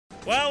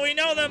Well, we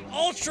know them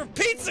ultra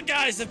pizza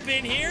guys have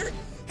been here.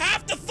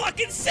 Half the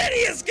fucking city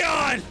is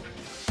gone!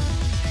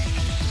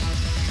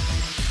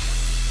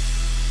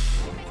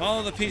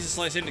 Follow the pizza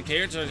slice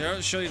indicator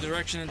to show you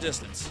direction and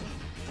distance.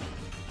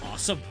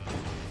 Awesome.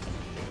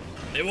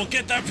 They will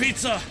get that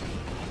pizza!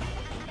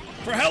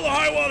 For hell or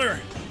high water!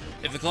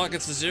 If the clock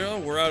gets to 0,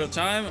 we're out of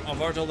time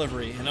of our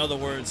delivery. In other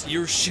words,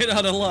 you're shit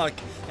out of luck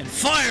and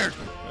fired!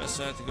 Press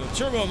that to go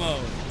turbo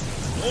mode.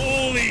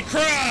 Holy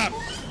crap!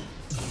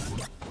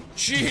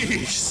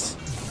 Jeez!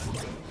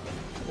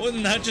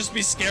 Wouldn't that just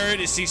be scary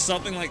to see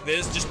something like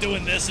this, just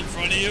doing this in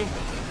front of you?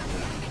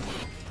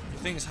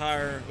 Everything's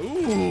higher.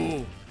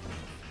 Ooh!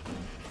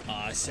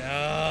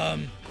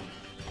 Awesome!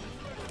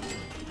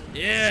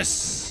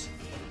 Yes!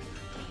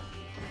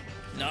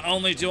 Not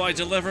only do I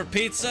deliver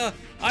pizza,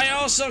 I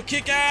also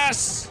kick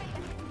ass!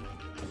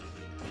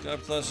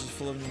 God bless us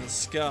for living in the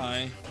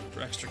sky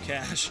for extra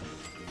cash.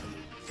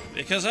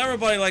 Because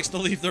everybody likes to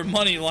leave their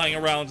money lying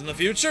around in the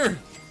future.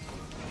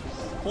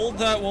 Hold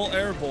that while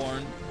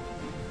airborne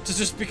to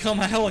just become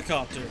a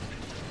helicopter.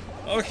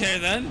 Okay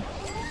then.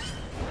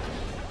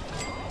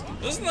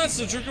 Doesn't that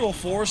centrifugal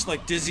force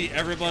like dizzy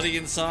everybody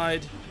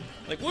inside?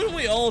 Like, wouldn't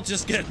we all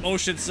just get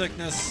motion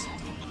sickness?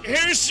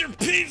 Here's your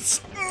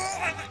pizza!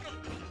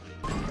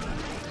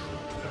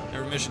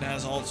 Every mission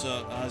has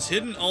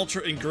hidden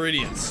ultra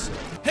ingredients.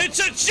 It's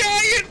a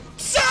giant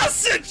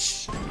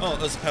sausage! Oh,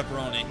 that's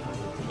pepperoni.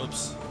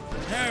 Whoops.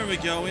 There we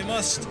go, we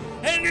must.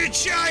 And a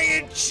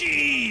giant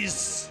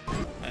cheese!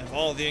 I have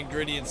all the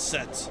ingredients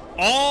set.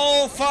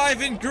 All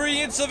 5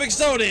 ingredients of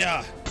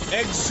Exodia!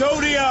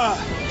 Exodia!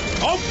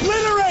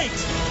 Obliterate!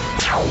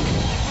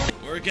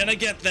 We're gonna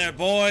get there,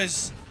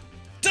 boys.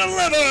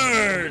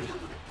 Delivered!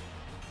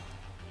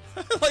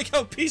 I like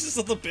how pieces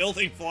of the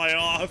building fly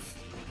off.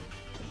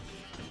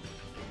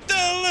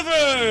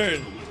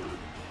 Delivered!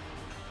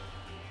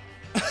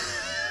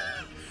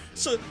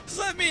 So, does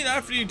that mean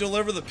after you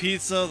deliver the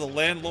pizza, the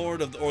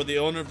landlord or the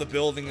owner of the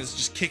building is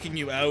just kicking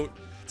you out?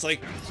 It's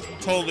like,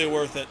 totally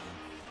worth it.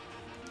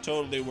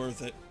 Totally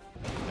worth it.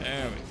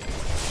 There we go.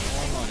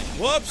 More money.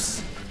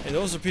 Whoops! Hey,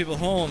 those are people's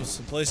homes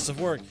and places of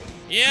work.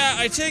 Yeah,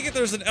 I take it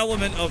there's an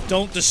element of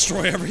don't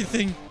destroy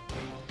everything.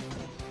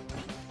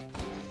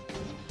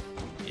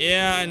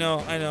 Yeah, I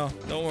know.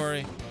 Don't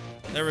worry.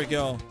 There we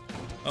go.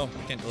 Oh,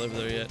 I can't deliver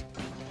there yet.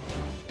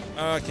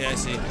 Okay, I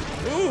see.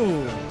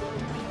 Ooh!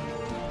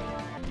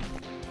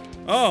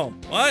 Oh,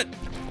 what?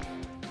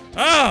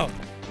 Oh!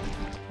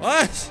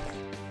 What?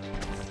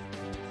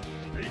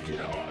 Make it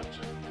hot.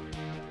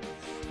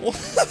 What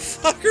the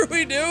fuck are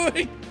we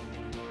doing?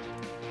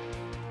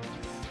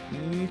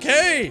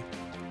 Okay.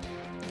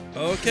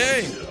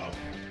 Okay.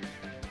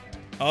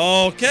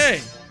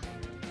 Okay.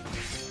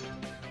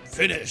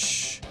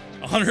 Finish.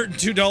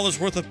 $102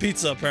 worth of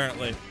pizza,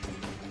 apparently.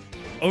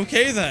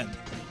 Okay, then.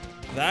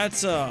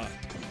 That's, that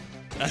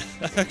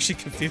actually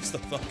confused the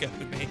fuck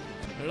out of me.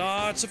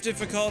 Lots of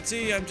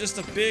difficulty. I'm just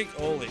a big...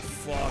 Holy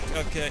fuck.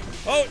 Okay.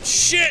 Oh,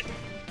 shit!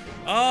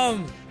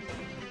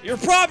 Your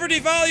property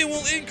value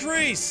will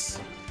increase.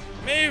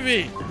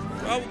 Maybe.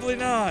 Probably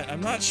not. I'm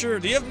not sure.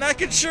 Do you have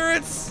mech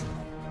insurance?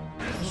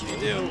 You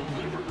do.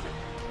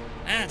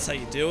 That's how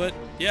you do it.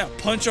 Yeah,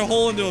 punch a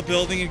hole into a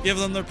building and give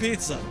them their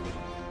pizza.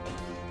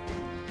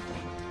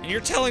 And you're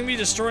telling me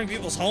destroying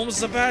people's homes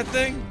is a bad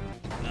thing?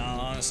 No,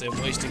 honestly,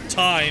 I'm wasting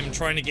time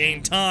trying to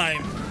gain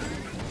time.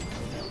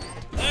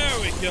 There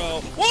we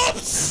go.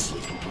 Whoops!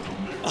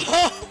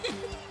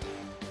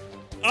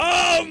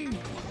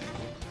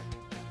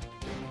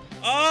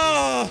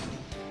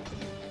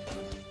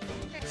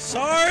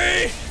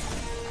 Sorry!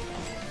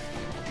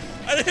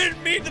 I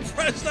didn't mean to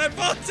press that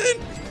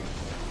button!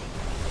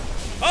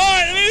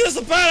 Alright, maybe this is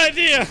a bad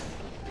idea!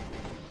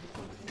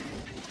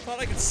 Thought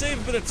I could save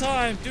a bit of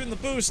time doing the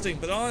boosting,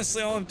 but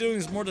honestly all I'm doing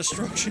is more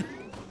destruction.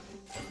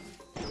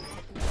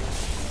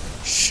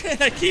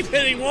 Shit, I keep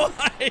hitting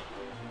Y!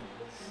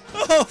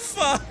 Oh,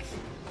 fuck!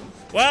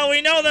 Well,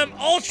 we know them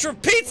ultra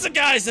pizza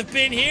guys have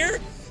been here!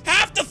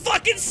 Half the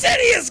fucking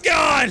city is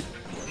gone!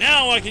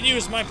 Now I can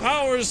use my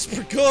powers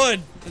for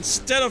good,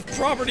 instead of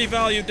property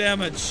value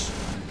damage.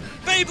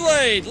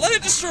 Beyblade, let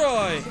it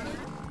destroy!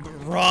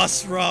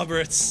 Ross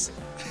Roberts.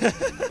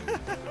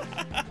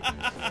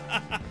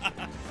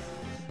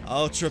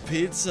 Ultra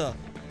pizza.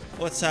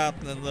 What's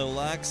happening, little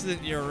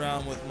accident? You're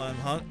around with my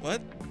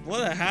What?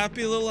 What a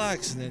happy little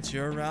accident.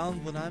 You're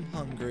around when I'm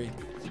hungry.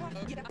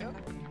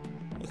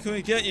 What can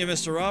we get you,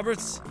 Mr.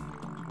 Roberts?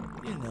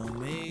 You know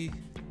me.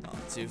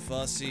 Not too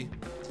fussy.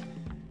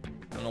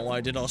 Don't know why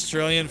I did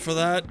Australian for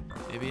that.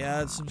 Maybe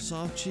add some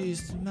soft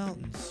cheese to the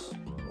mountains.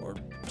 Or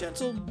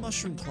gentle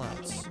mushroom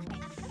clouds.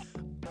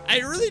 I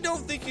really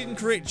don't think you can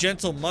create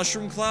gentle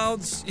mushroom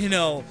clouds, you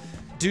know,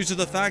 due to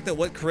the fact that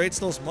what creates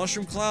those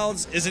mushroom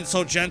clouds isn't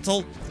so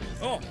gentle.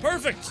 Oh,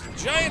 perfect!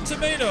 Giant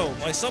tomato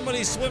by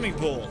somebody's swimming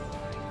pool.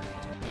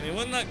 I mean,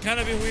 wouldn't that kind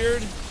of be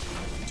weird?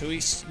 To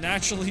be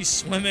naturally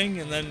swimming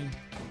and then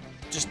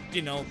just,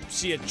 you know,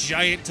 see a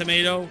giant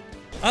tomato?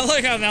 I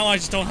like how now I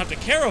just don't have to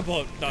care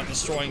about not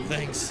destroying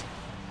things.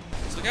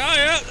 It's like, oh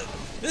yeah,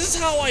 This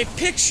is how I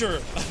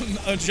picture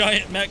a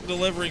giant mech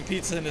delivering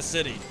pizza in a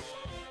city.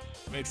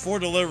 Made 4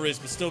 deliveries,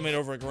 but still made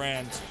over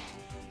 $1,000.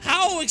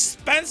 How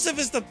expensive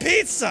is the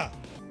pizza?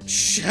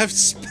 Chef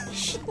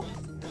special.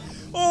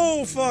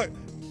 Oh, fuck.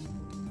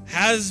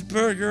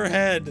 Hasburger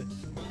head.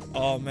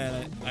 Oh,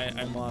 man,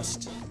 I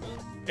must.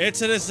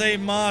 It is a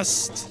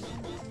must.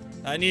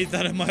 I need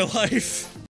that in my life.